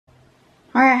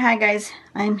Alright, hi guys.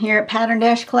 I'm here at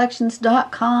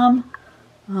pattern-collections.com.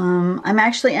 I'm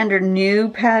actually under new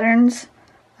patterns,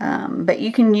 but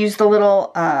you can use the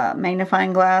little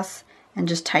magnifying glass and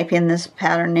just type in this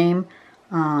pattern name.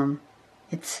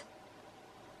 It's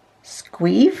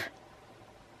Squeave,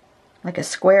 like a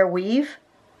square weave.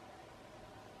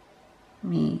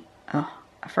 I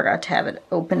forgot to have it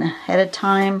open ahead of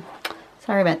time.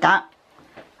 Sorry about that.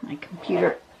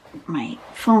 My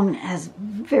phone has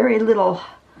very little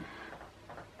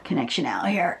connection out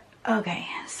here. Okay,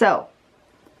 so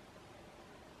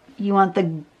you want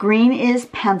the green is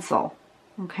pencil,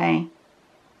 okay?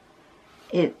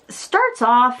 It starts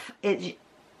off, it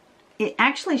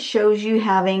actually shows you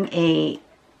having a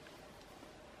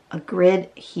grid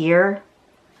here.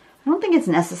 I don't think it's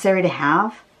necessary to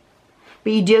have,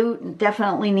 but you do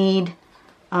definitely need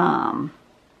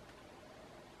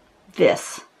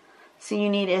this. So you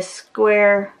need a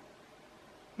square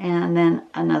and then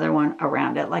another one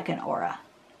around it like an aura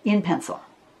in pencil.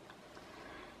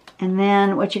 And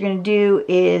then what you're going to do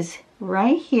is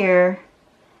right here,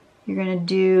 you're going to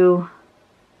do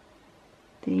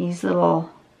these little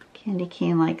candy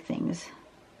cane-like things.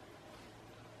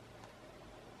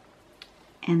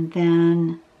 And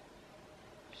then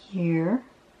here,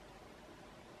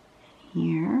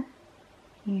 here,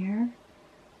 here,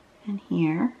 and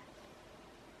here.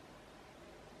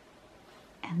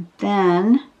 And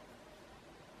then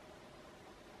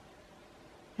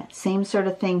that same sort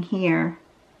of thing here.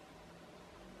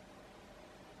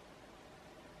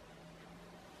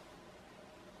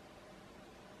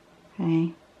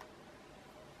 Okay.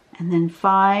 And then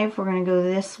 5, we're going to go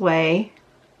this way.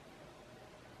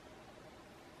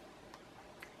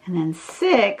 And then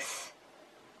 6,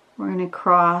 we're going to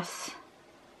cross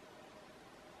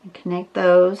and connect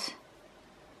those.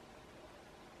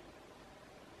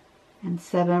 And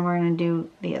 7, we're going to do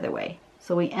the other way.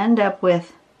 So we end up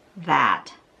with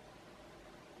that.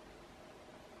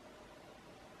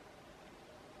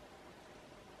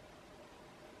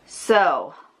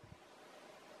 So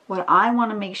what I want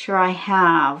to make sure I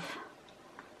have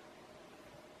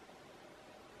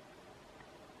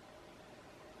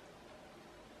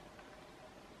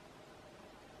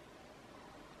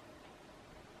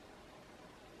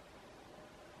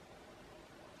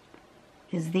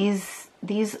is these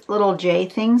little J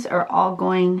things are all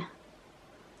going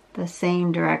the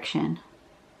same direction.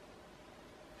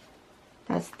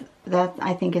 That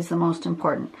I think is the most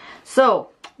important. So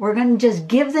we're going to just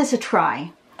give this a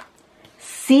try.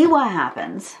 See what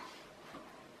happens.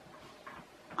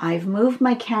 I've moved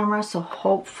my camera so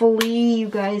hopefully you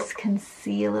guys can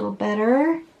see a little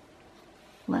better.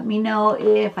 Let me know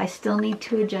if I still need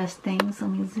to adjust things.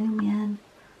 Let me zoom in.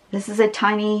 This is a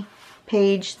tiny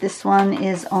page. This one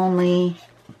is only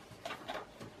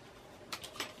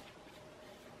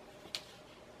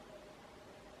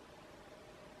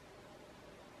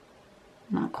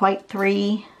not quite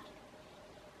 3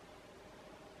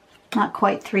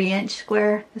 inch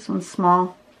square. This one's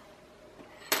small,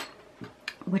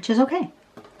 which is okay.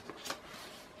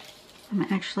 I'm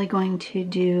actually going to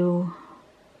do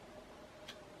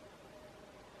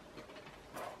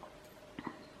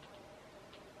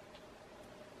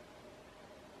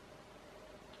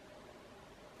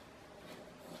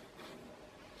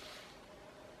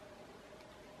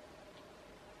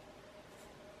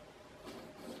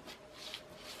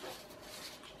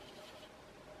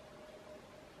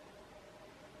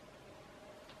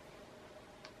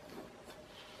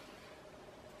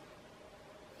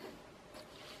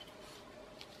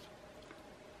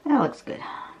that looks good.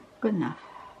 Good enough.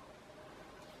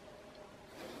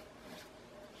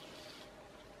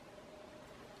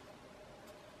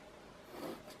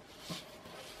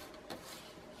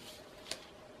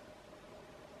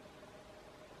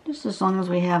 Just as long as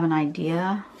we have an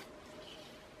idea.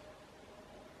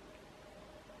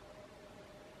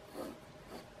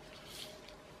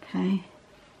 Okay.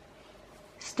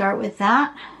 Start with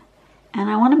that. And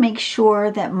I want to make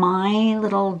sure that my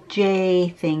little J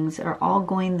things are all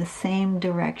going the same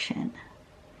direction.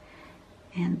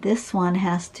 And this one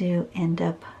has to end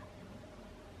up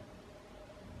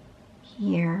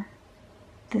here.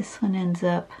 This one ends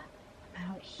up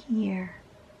about here.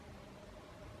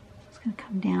 It's going to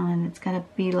come down and it's got to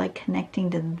be like connecting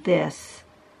to this.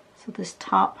 So this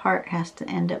top part has to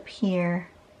end up here.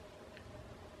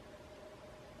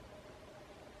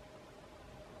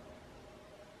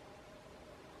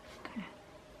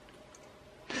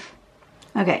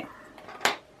 Okay,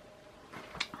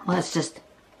 let's just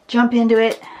jump into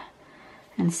it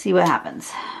and see what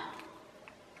happens.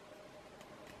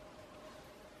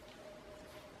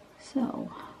 So,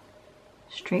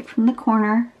 straight from the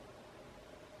corner,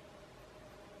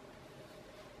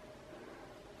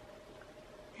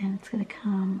 It's going to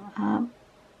come up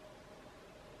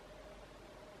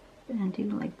and do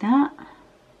like that.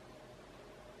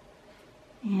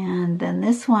 And then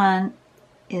this one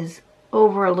is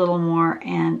over a little more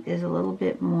and is a little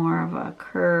bit more of a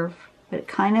curve, but it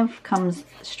kind of comes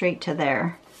straight to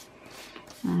there.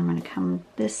 And I'm going to come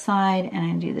this side and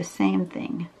I do the same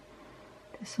thing.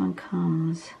 This one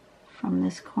comes from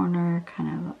this corner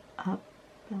kind of up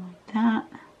like that.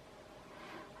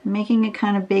 I'm making it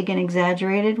kind of big and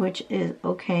exaggerated, which is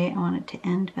okay. I want it to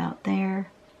end about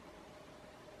there.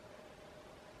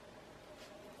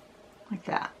 Like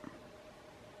that.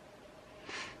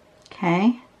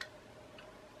 Okay.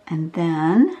 And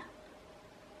then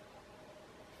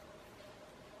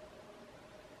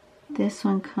this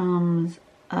one comes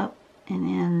up and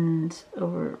ends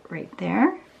over right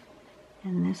there.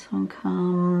 And this one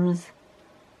comes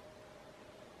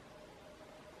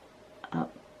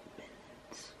up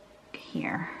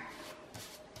here.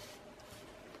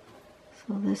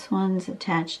 So this one's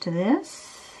attached to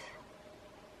this.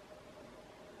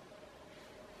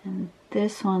 And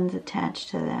this one's attached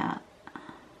to that.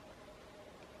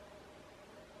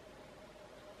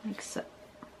 Like so.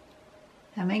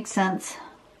 That makes sense.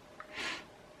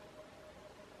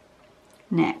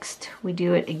 Next, we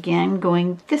do it again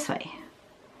going this way.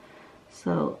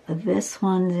 So this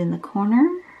one's in the corner.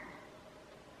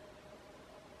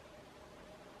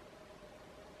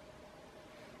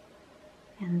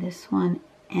 And this one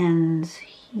ends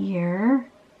here.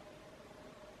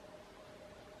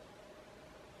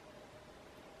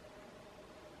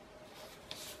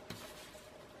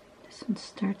 This one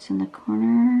starts in the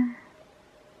corner.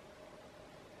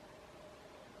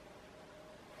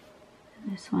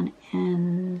 And this one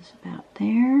ends about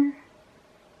there.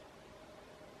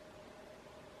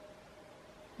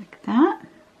 Like that.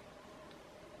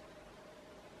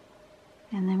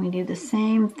 And then we do the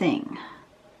same thing.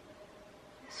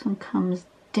 This one comes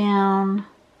down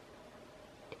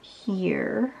to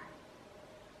here.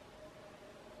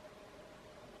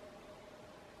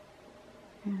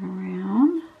 And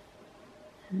around.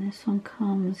 And this one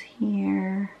comes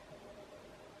here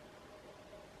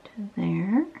to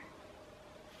there.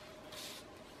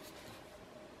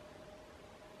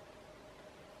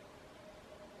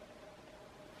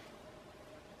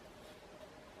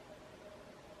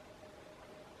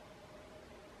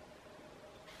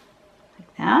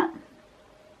 That.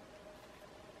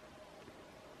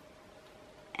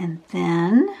 And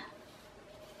then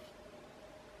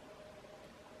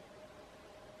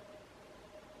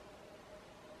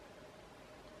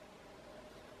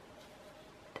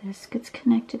this gets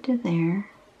connected to there,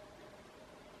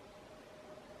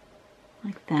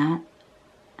 like that,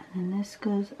 and then this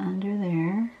goes under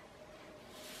there.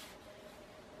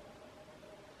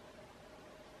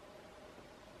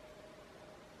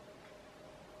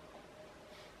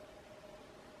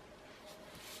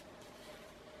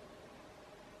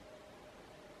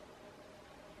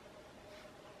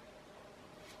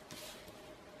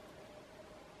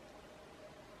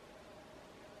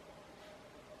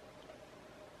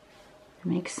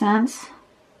 Makes sense.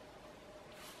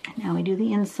 Now we do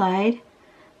the inside.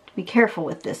 Be careful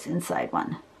with this inside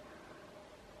one.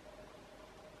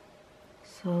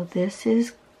 So this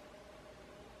is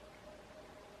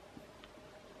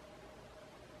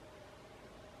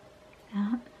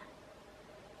that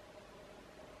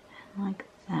and like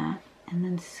that, and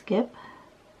then skip.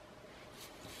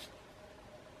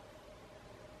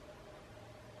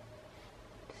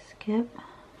 Skip.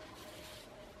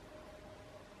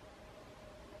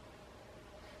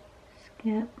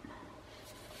 Skip.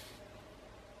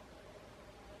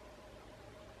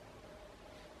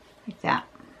 Like that.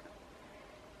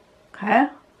 Okay.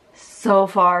 So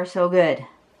far, so good.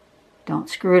 Don't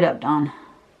screw it up, Dawn.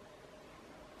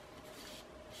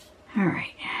 All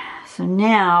right. So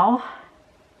now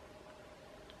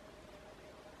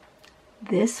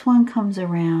this one comes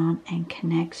around and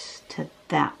connects to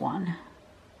that one.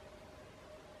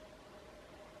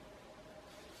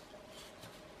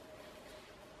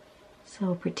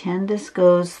 So pretend this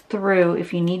goes through.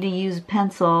 If you need to use a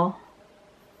pencil,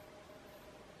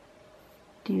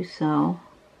 do so.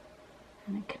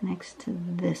 And it connects to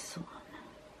this one.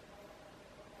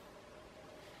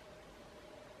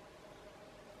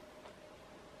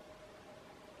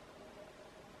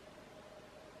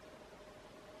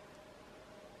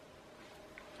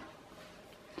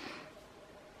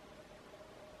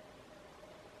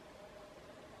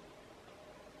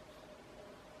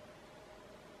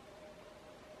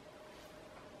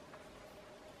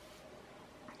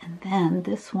 And then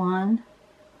this one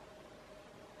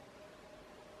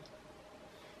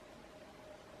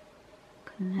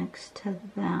connects to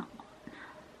that one.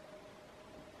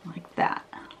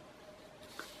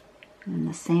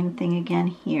 the same thing again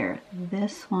here.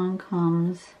 This one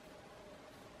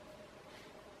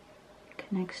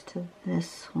connects to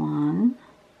this one.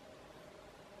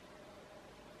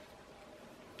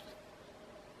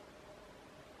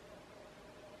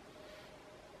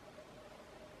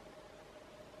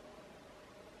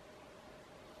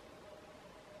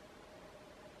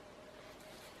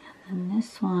 And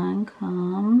this one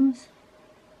comes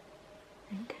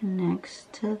and connects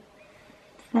to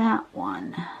that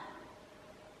one.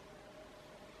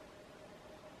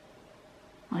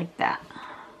 Like that.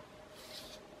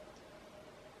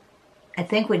 I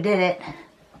think we did it.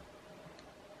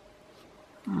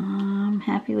 I'm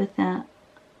happy with that.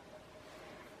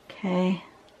 Okay,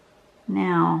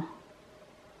 now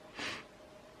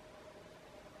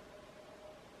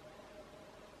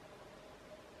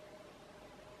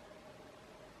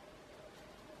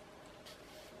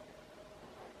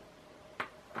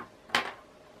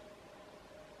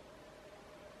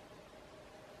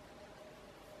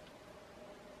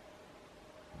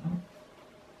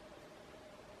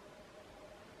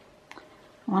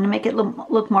I want to make it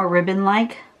look more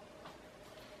ribbon-like.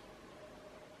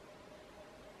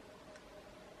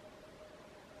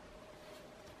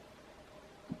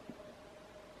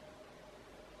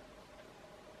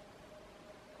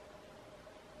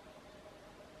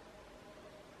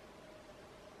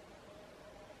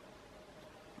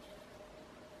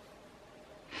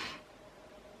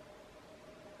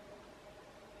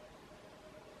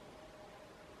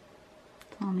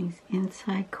 On these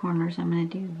inside corners, I'm going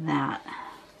to do that.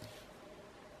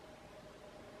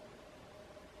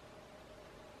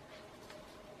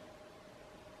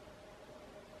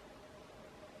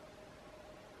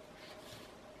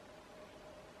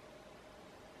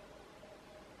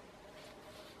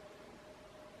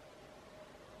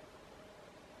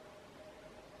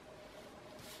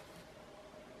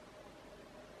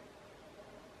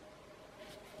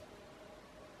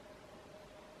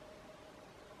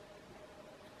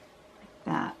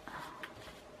 That.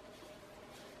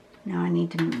 Now I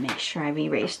need to make sure I've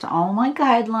erased all my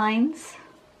guidelines.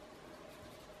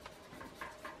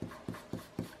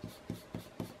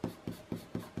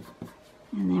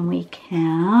 And then we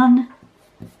can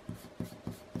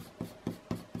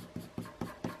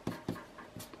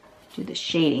do the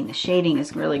shading. The shading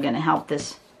is really going to help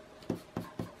this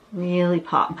really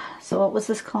pop. So what was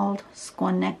this called?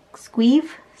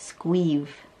 Squeave?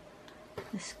 Squeave.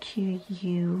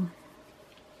 S-Q-U.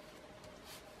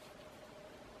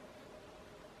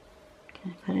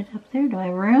 Can I put it up there? Do I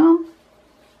have room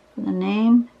for the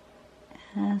name?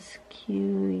 S-Q-U-E-A-V-E.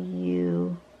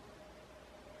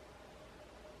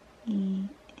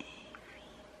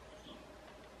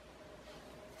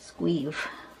 Squeave.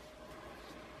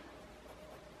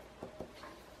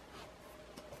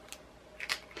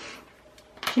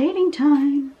 Shading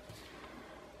time.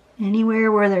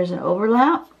 Anywhere where there's an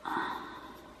overlap.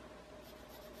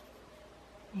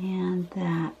 And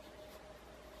that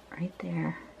right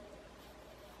there.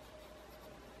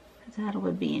 That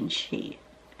would be in shade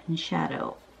and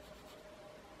shadow.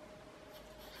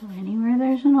 So anywhere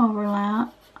there's an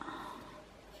overlap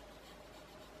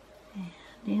and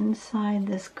inside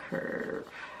this curve.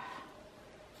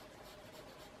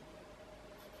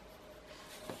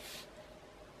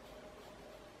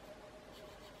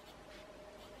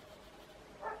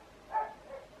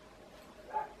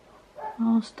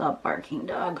 Oh, stop barking,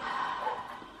 dog.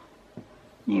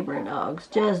 Neighbor dogs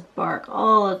just bark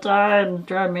all the time,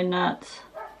 drive me nuts.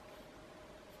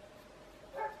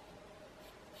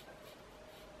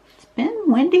 It's been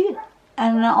windy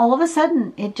and all of a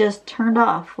sudden it just turned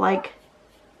off like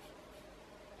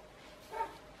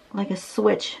a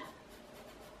switch.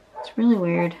 It's really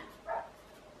weird.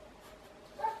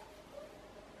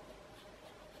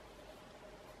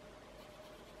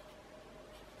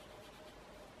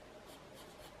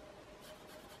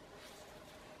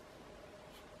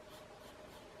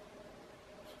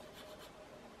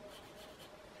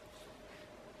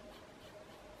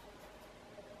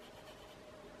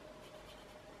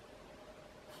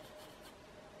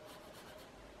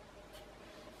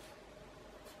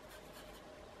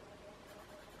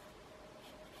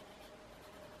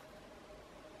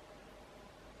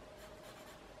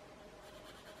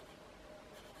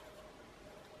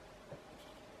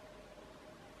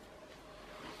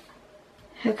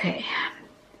 Okay.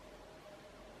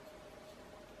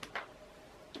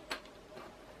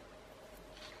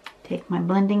 Take my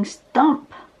blending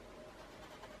stump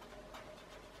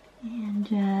and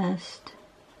just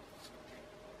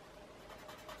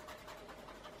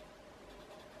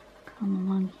come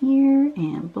along here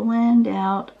and blend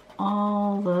out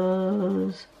all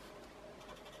those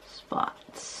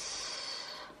spots.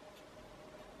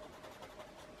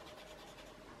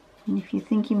 And if you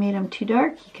think you made them too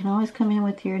dark, you can always come in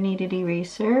with your kneaded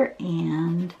eraser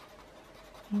and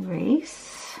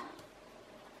erase.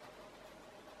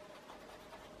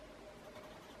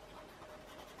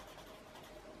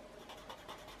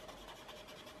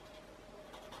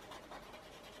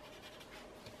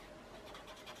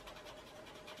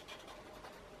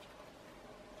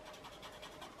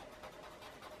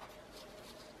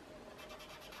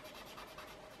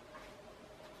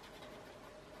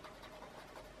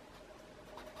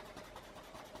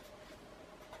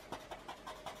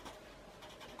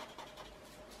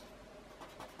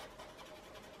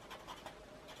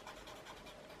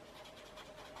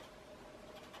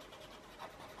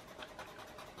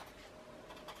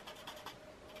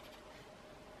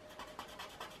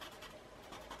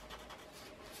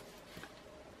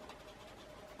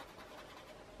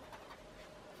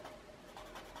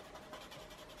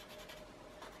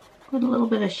 What a little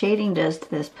bit of shading does to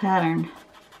this pattern.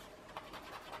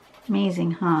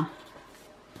 Amazing, huh?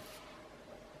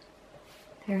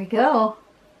 There we go.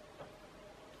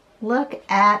 Look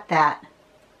at that.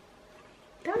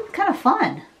 That was kind of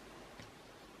fun.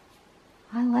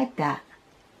 I like that.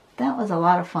 That was a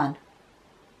lot of fun.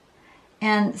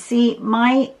 And see,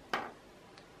 my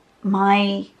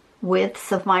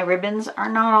widths of my ribbons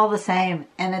are not all the same,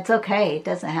 and it's okay. It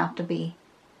doesn't have to be.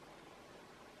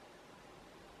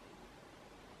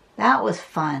 That was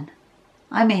fun.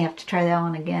 I may have to try that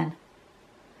one again.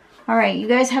 All right, you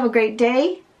guys have a great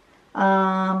day.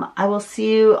 I will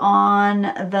see you on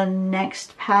the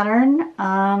next pattern.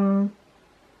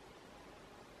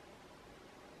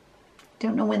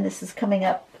 Don't know when this is coming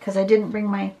up because I didn't bring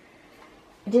my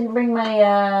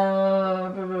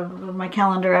my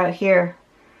calendar out here.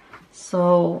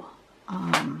 So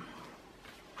hang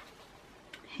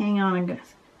on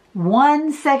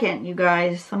 1 second, you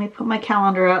guys. Let me put my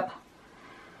calendar up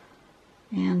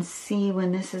and see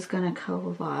when this is going to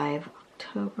go live.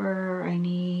 October, I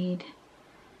need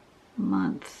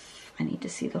month. I need to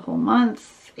see the whole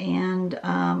month. And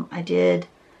I did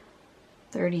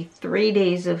 33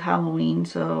 days of Halloween,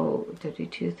 so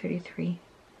 32, 33.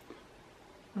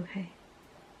 Okay.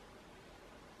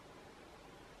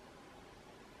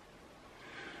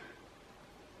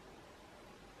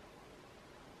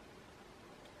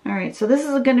 All right, so this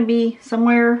is going to be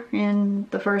somewhere in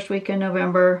the first week in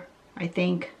November, I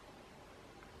think.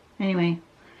 Anyway,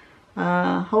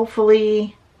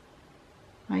 hopefully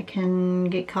I can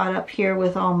get caught up here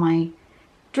with all my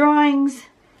drawings.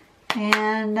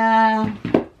 And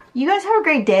you guys have a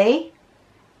great day.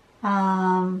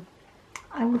 I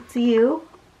will see you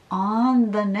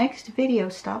on the next video.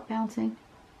 Stop bouncing.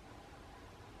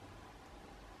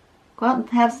 Go out and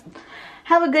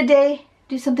have a good day.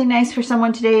 Do something nice for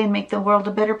someone today and make the world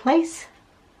a better place.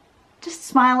 Just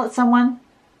smile at someone.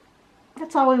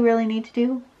 That's all we really need to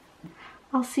do.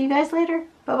 I'll see you guys later.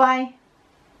 Bye-bye.